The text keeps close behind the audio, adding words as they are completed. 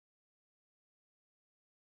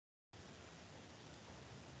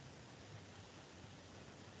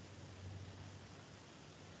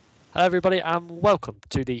everybody, and welcome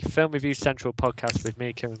to the Film Review Central podcast with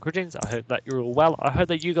me, Kieran Crudgens. I hope that you're all well. I hope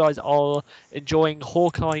that you guys are enjoying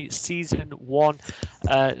Hawkeye Season 1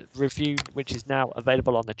 review, which is now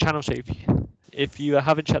available on the channel. So if you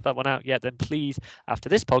haven't checked that one out yet, then please, after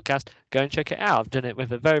this podcast, go and check it out. I've done it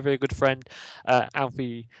with a very, very good friend,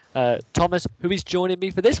 Alfie Thomas, who is joining me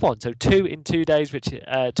for this one. So 2 in 2 days, 2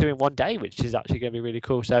 in 1 day, which is actually going to be really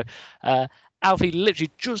cool. So Alfie,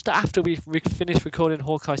 literally just after we finished recording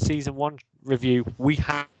Hawkeye Season 1 review, we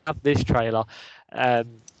have this trailer. Are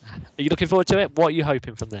you looking forward to it? What are you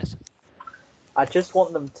hoping from this? I just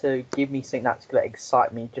want them to give me something that's going to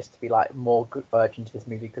excite me, just to be like more urgent to this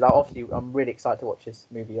movie. Because I'm really excited to watch this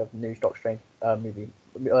movie of new Doctor Strange movie,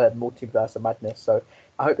 Multiverse of Madness. So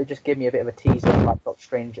I hope they just give me a bit of a teaser, like Doctor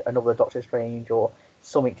Strange, another Doctor Strange, or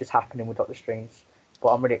something just happening with Doctor Strange. But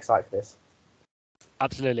I'm really excited for this.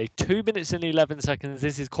 Absolutely. 2 minutes and 11 seconds.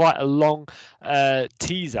 This is quite a long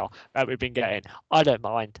teaser that we've been getting. I don't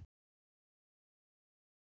mind.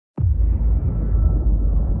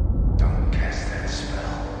 Don't cast that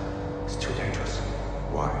spell. It's too dangerous.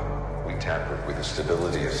 Why? We tampered with the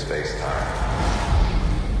stability of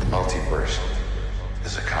space-time. The multiverse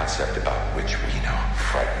is a concept about which we know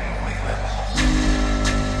frighteningly little.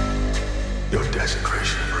 Your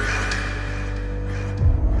desecration of reality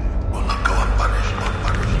will not go unpunished.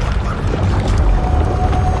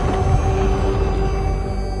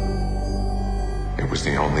 It was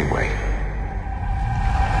the only way.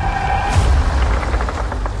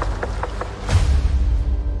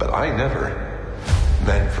 But I never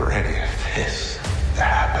meant for any of this to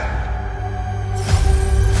happen.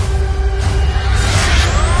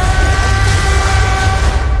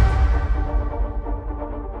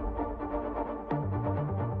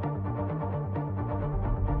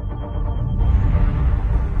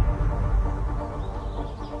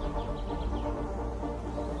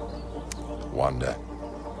 Wanda.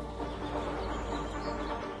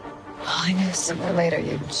 I knew sooner or later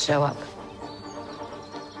you'd show up.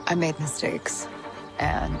 I made mistakes,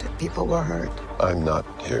 and people were hurt. I'm not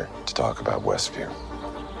here to talk about Westview.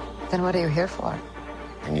 Then what are you here for?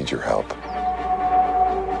 I need your help.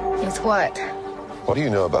 With what? What do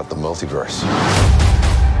you know about the multiverse?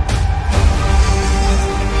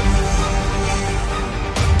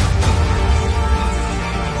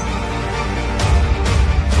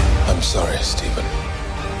 I'm sorry, Stephen.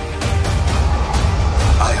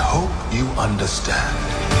 I hope you understand.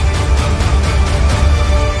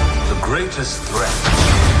 The greatest threat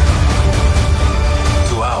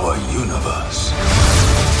to our universe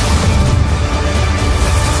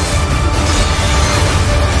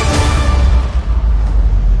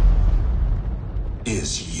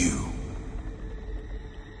is you.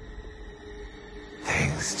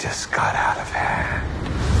 Things just got out of hand.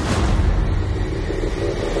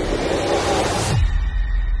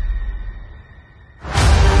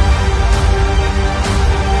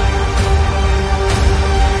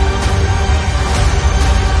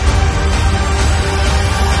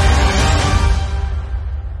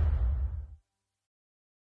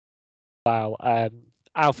 Wow.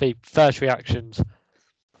 Alfie, first reactions.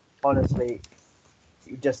 Honestly,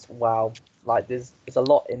 wow. Like there's a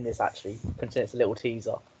lot in this actually, considering it's a little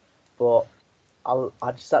teaser. But I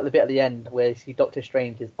just at the bit at the end where you see Doctor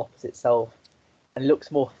Strange's opposite self, and it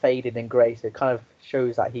looks more faded and grey, so it kind of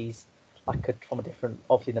shows that he's like from a different,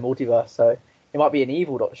 obviously in the multiverse. So it might be an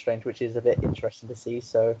evil Doctor Strange, which is a bit interesting to see.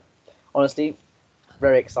 So honestly,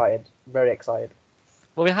 very excited, very excited.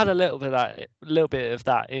 Well, we had a little bit of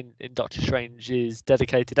that in Doctor Strange's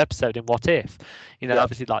dedicated episode in What If.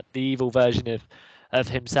 Obviously like the evil version of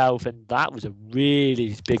himself, and that was a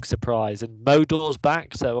really big surprise. And Modor's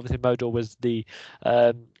back, so obviously Modor was the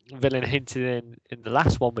villain hinted in the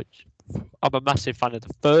last one, which I'm a massive fan of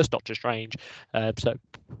the first Doctor Strange. So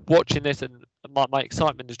watching this, and my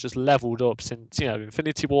excitement has just leveled up since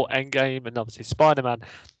Infinity War, Endgame, and obviously Spider-Man.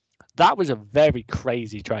 That was a very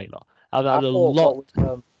crazy trailer. I thought what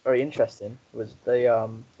was very interesting was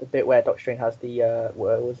the bit where Doctor Strange has the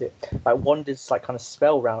where was it, like Wanda's like kind of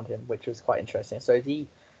spell around him, which was quite interesting. So is he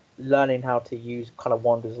learning how to use kind of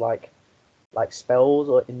Wanda's like spells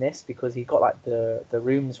or in this, because he's got like the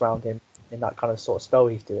rooms around him in that kind of sort of spell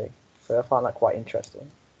he's doing. So I find that quite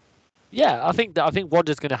interesting. Yeah, I think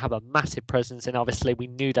Wanda's going to have a massive presence, and obviously we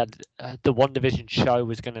knew that the WandaVision show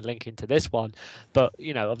was going to link into this one, but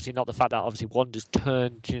obviously not the fact that obviously Wanda's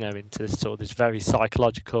turned into sort of this very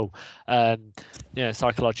psychological,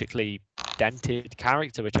 psychologically dented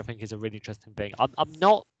character, which I think is a really interesting thing. I'm a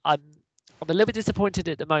little bit disappointed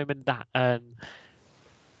at the moment that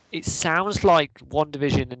it sounds like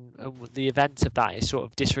WandaVision and the event of that is sort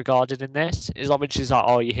of disregarded in this. It's like when she's like,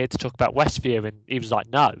 "Oh, you're here to talk about Westview," and he was like,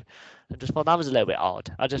 "No." I just thought that was a little bit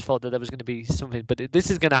odd. I just thought that there was going to be something, but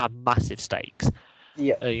this is going to have massive stakes.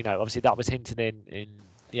 Yeah. Obviously that was hinted in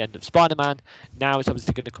the end of Spider-Man. Now it's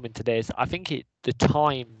obviously going to come into this. I think the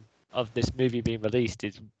time of this movie being released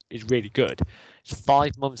is really good. It's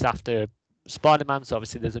 5 months after Spider-Man, so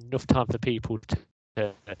obviously there's enough time for people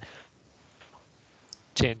to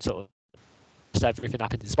change sort of everything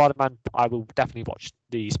happened in Spider-Man. I will definitely watch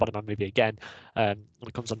the Spider-Man movie again when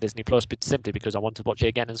it comes on Disney Plus, but simply because I want to watch it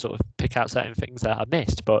again and sort of pick out certain things that I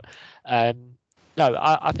missed. But no,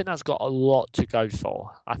 I think that's got a lot to go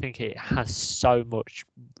for. I think it has so much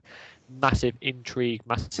massive intrigue,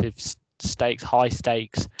 massive stakes, high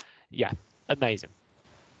stakes. Yeah, amazing.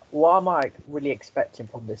 What am I really expecting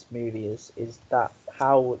from this movie is that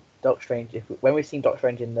how Doctor Strange, when we've seen Doctor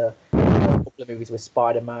Strange in the couple of movies with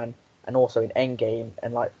Spider-Man and also in Endgame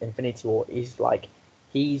and like Infinity War, is like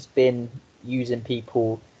he's been using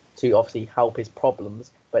people to obviously help his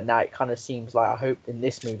problems, but now it kind of seems like, I hope in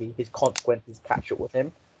this movie his consequences catch up with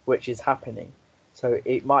him, which is happening. So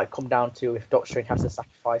it might come down to if Doctor Strange has to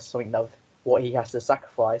sacrifice something of what he has to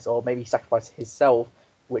sacrifice, or maybe sacrifice himself,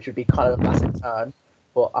 which would be kind of a massive turn.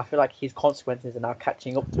 But I feel like his consequences are now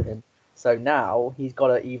catching up to him. So now he's got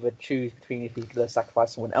to either choose between if he's going to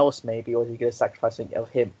sacrifice someone else maybe, or is he going to sacrifice something of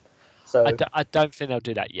him. So I don't think they'll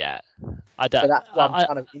do that yet. So that's why I'm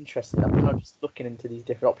kind of interested. I'm kind of just looking into these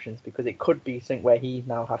different options, because it could be something where he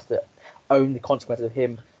now has to own the consequences of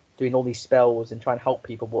him doing all these spells and trying to help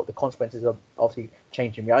people, but the consequences of obviously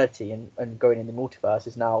changing reality and going in the multiverse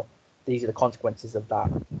is now, these are the consequences of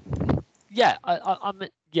that. Yeah,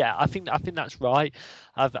 I think that's right.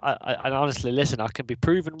 And honestly, listen, I can be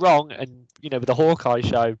proven wrong, and with the Hawkeye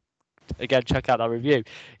show, again, check out that review.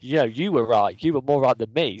 You were right. You were more right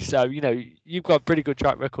than me. So you've got a pretty good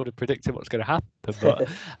track record of predicting what's going to happen.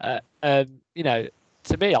 But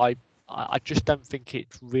to me, I just don't think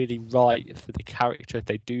it's really right for the character if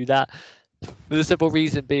they do that. For the simple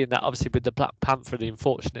reason being that obviously with the Black Panther, the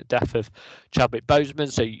unfortunate death of Chadwick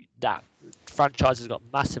Boseman, so that franchise has got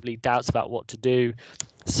massively doubts about what to do.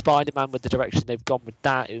 Spider-Man, with the direction they've gone with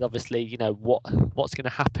that, is obviously what's going to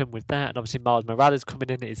happen with that, and obviously Miles Morales coming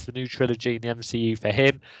in, it's the new trilogy in the MCU for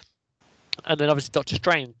him, and then obviously Doctor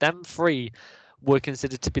Strange. Them three were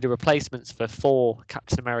considered to be the replacements for Thor,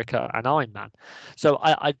 Captain America, and Iron Man. So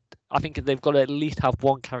I think they've got to at least have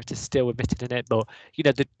one character still admitted in it. But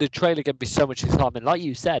the trailer can be so much excitement. Like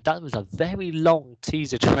you said, that was a very long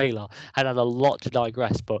teaser trailer and had a lot to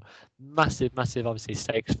digress. But massive obviously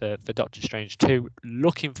stakes for Doctor Strange 2.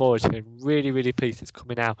 Looking forward to it. Really, really pleased it's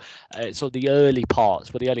coming out. Sort of the early parts,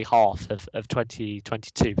 the early half of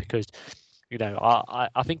 2022, because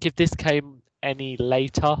I think if this came any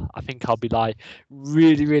later, I think I'll be like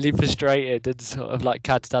really, really frustrated and sort of like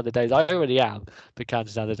counting down the days. I already am, but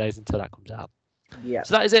counting down the days until that comes out. Yeah.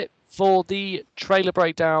 So that is it for the trailer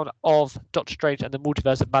breakdown of Doctor Strange and the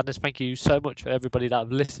Multiverse of Madness. Thank you so much for everybody that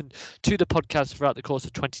have listened to the podcast throughout the course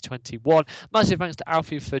of 2021. Massive thanks to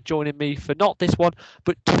Alfie for joining me for not this one,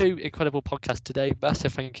 but 2 incredible podcasts today.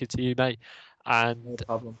 Massive thank you to you, mate. And no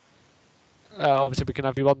problem. Obviously, we can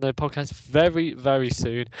have you on the podcast very, very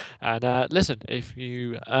soon. And listen, if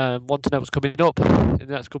you want to know what's coming up in the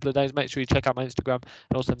next couple of days, make sure you check out my Instagram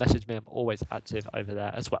and also message me. I'm always active over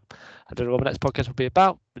there as well. I don't know what the next podcast will be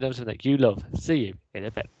about, but know something that you love. See you in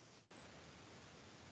a bit.